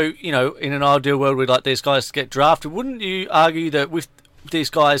 Even though, in an ideal world we'd like these guys to get drafted, wouldn't you argue that with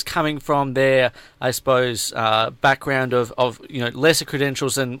these guys coming from their, I suppose, background of lesser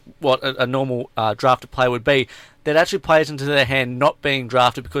credentials than what a normal drafted player would be, that actually plays into their hand not being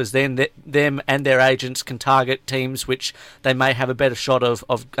drafted, because then them and their agents can target teams which they may have a better shot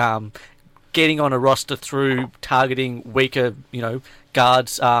of getting on a roster through targeting weaker,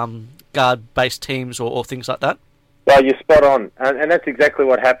 guard-based teams or things like that? Well, you're spot on, and that's exactly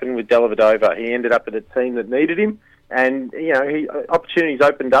what happened with Dellavedova. He ended up at a team that needed him, and opportunities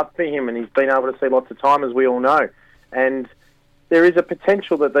opened up for him, and he's been able to see lots of time, as we all know. And there is a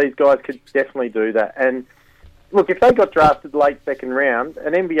potential that these guys could definitely do that. And look, if they got drafted late second round,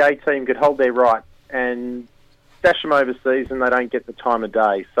 an NBA team could hold their right and stash them overseas, and they don't get the time of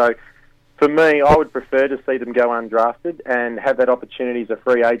day. So for me, I would prefer to see them go undrafted and have that opportunity as a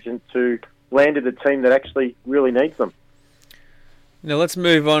free agent to land at a team that actually really needs them. Now let's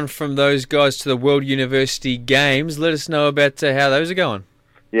move on from those guys to the World University Games. Let us know about how those are going.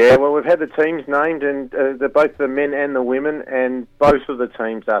 Yeah, well, we've had the teams named, and they're both the men and the women, and both of the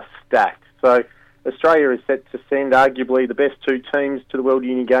teams are stacked. So Australia is set to send arguably the best two teams to the World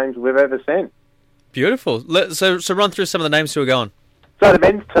Uni Games we've ever sent. Beautiful. So run through some of the names who are going. So the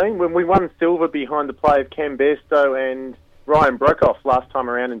men's team, when we won silver behind the play of Cam Bairstow and Ryan Broekhoff last time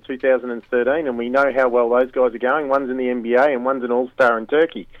around in 2013, and we know how well those guys are going. One's in the NBA and one's an All-Star in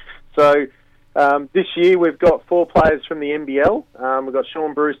Turkey. So this year we've got 4 players from the NBL. We've got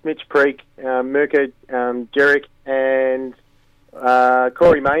Sean Bruce, Mitch Preek, Mirko Jeric, and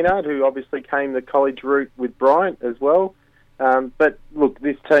Corey Maynard, who obviously came the college route with Bryant as well. But look,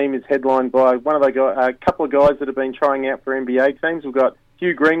 this team is headlined by a couple of guys that have been trying out for NBA teams. We've got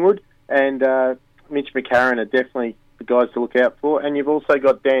Hugh Greenwood and Mitch McCarron are definitely the guys to look out for. And you've also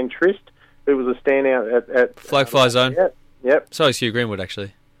got Dan Trist, who was a standout at Flag Fly Zone. Yep. So is Hugh Greenwood,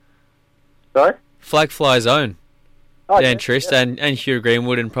 actually. Sorry? Flag Fly Zone. Oh, Dan Trist and Hugh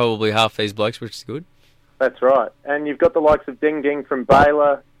Greenwood and probably half these blokes, which is good. That's right. And you've got the likes of Deng Deng from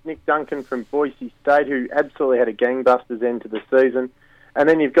Baylor, Nick Duncan from Boise State, who absolutely had a gangbusters end to the season. And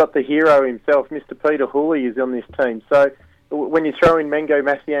then you've got the hero himself, Mr. Peter Hooley, is on this team. So when you throw in Mengo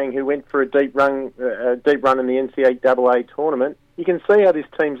Masiang, who went for a deep run in the NCAA tournament, you can see how this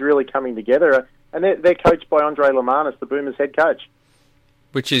team's really coming together. And they're coached by Andre Lamanis, the Boomers' head coach.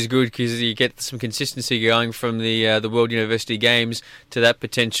 Which is good because you get some consistency going from the World University Games to that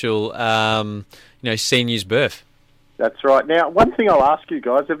potential, seniors berth. That's right. Now, one thing I'll ask you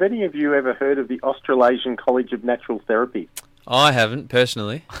guys, have any of you ever heard of the Australasian College of Natural Therapy? I haven't,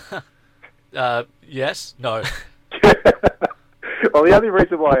 personally. Yes? No. Well, the only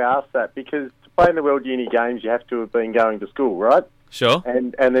reason why I asked that, because to play in the World Uni Games, you have to have been going to school, right? Sure.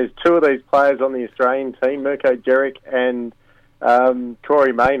 And there's 2 of these players on the Australian team, Mirko Jeric and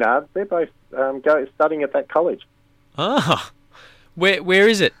Corey Maynard. They're both studying at that college. Ah. Where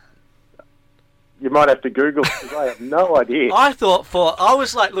is it? You might have to Google because I have no idea. I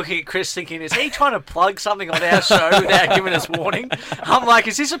was like looking at Chris thinking, is he trying to plug something on our show without giving us warning? I'm like,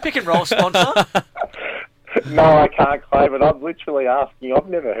 is this a pick and roll sponsor? No, I can't claim it. I'm literally asking. I've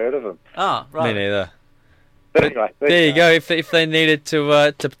never heard of them. Oh, right. Me neither. But anyway, there you go. If they needed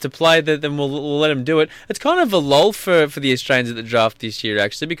to play, then we'll let them do it. It's kind of a lull for the Australians at the draft this year,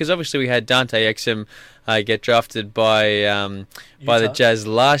 actually, because obviously we had Dante Exum get drafted by the Jazz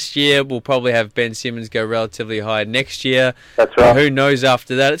last year. We'll probably have Ben Simmons go relatively high next year. That's right. Who knows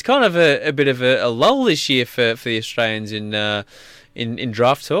after that? It's kind of a bit of a lull this year for the Australians in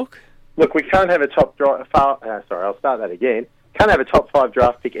draft talk. Look, we can't have a top draft. Sorry, I'll start that again. Can't have a top 5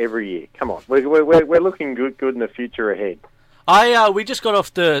 draft pick every year. Come on, we're looking good in the future ahead. We just got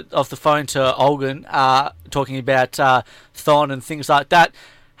off the phone to Olgun talking about Thon and things like that.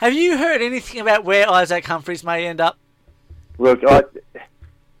 Have you heard anything about where Isaac Humphries may end up? Look,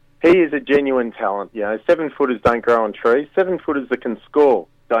 he is a genuine talent. 7-footers don't grow on trees. 7-footers that can score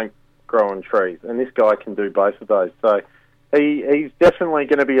don't grow on trees, and this guy can do both of those. So he's definitely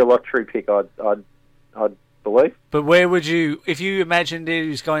going to be a lottery pick. I'd believe. But where would you, if you imagined he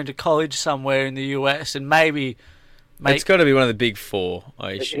was going to college somewhere in the US and maybe... It's got to be one of the big 4,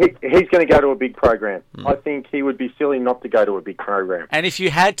 I assume. He's going to go to a big program. I think he would be silly not to go to a big program. And if you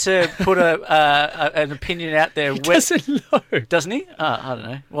had to put an opinion out there... He doesn't know. Doesn't he? I don't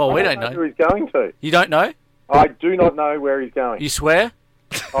know. Well, we don't know. Who he's going to. You don't know? I do not know where he's going. You swear?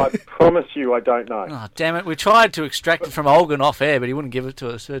 I promise you I don't know. Oh, damn it. We tried to extract it from Olgun off air, but he wouldn't give it to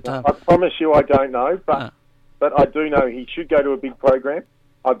us. I promise you I don't know, but I do know he should go to a big program.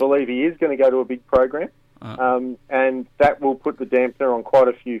 I believe he is going to go to a big program. And that will put the dampener on quite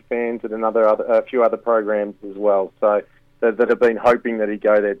a few fans at a few other programs as well. So that have been hoping that he'd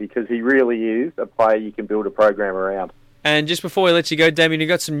go there because he really is a player you can build a program around. And just before we let you go, Damien, you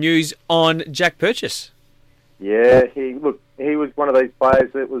got some news on Jack Purchase. Yeah, he was one of these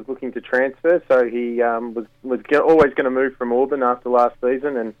players that was looking to transfer, so he was always going to move from Auburn after last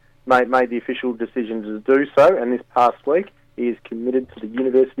season and made the official decision to do so. And this past week, he is committed to the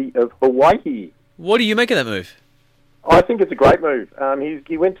University of Hawaii. What do you make of that move? I think it's a great move.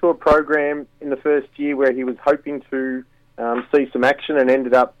 He went to a program in the first year where he was hoping to see some action and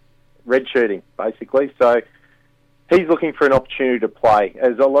ended up redshirting, basically. So he's looking for an opportunity to play,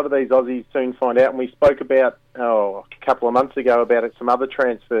 as a lot of these Aussies soon find out. And we spoke about, a couple of months ago, about some other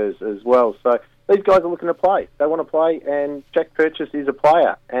transfers as well. So these guys are looking to play. They want to play, and Jack Purchase is a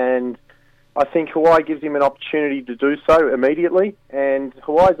player. And I think Hawaii gives him an opportunity to do so immediately, and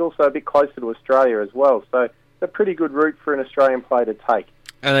Hawaii's also a bit closer to Australia as well, so it's a pretty good route for an Australian player to take.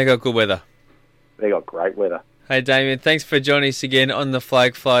 And they got good weather. They got great weather. Hey, Damien, thanks for joining us again on the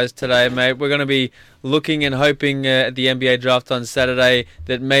Flag Flyers today, mate. We're going to be looking and hoping at the NBA draft on Saturday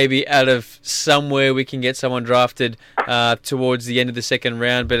that maybe out of somewhere we can get someone drafted towards the end of the second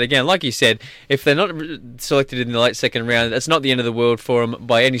round. But again, like you said, if they're not selected in the late second round, that's not the end of the world for them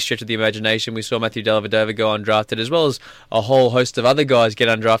by any stretch of the imagination. We saw Matthew Dellavedova go undrafted, as well as a whole host of other guys get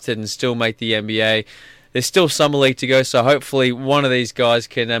undrafted and still make the NBA. there's still summer league to go, so hopefully one of these guys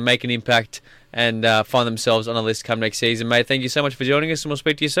can make an impact and find themselves on a list come next season. Mate, thank you so much for joining us, and we'll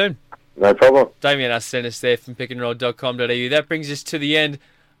speak to you soon. No problem. Damien Arsenis there from pickandroll.com.au. That brings us to the end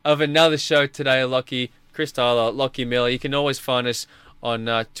of another show today, Lockie. Chris Tyler, Lockie Miller. You can always find us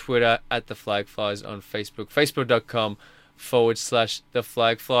on Twitter at The Flag Flies, on Facebook, facebook.com/The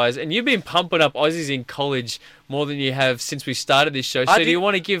Flag Flies. And you've been pumping up Aussies in college more than you have since we started this show. So do you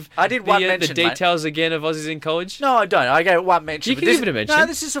want to give the details again of Aussies in college? No, I don't. I gave one mention. You can give it a mention. No,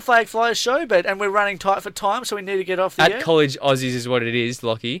 this is a Flag Flies show, and we're running tight for time, so we need to get off the air. At college Aussies is what it is,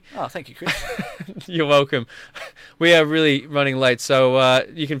 Lockie. Oh, thank you, Chris. You're welcome. We are really running late, so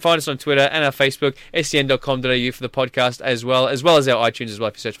you can find us on Twitter and our Facebook, scn.com.au for the podcast as well as our iTunes as well.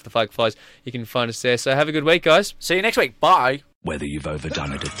 If you search for The Flag Flies, you can find us there. So have a good week, guys. See you next week. Bye. Whether you've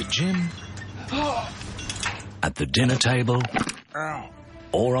overdone it at the gym, at the dinner table,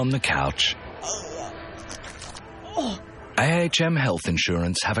 or on the couch, AHM Health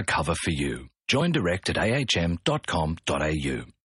Insurance have a cover for you. Join direct at ahm.com.au.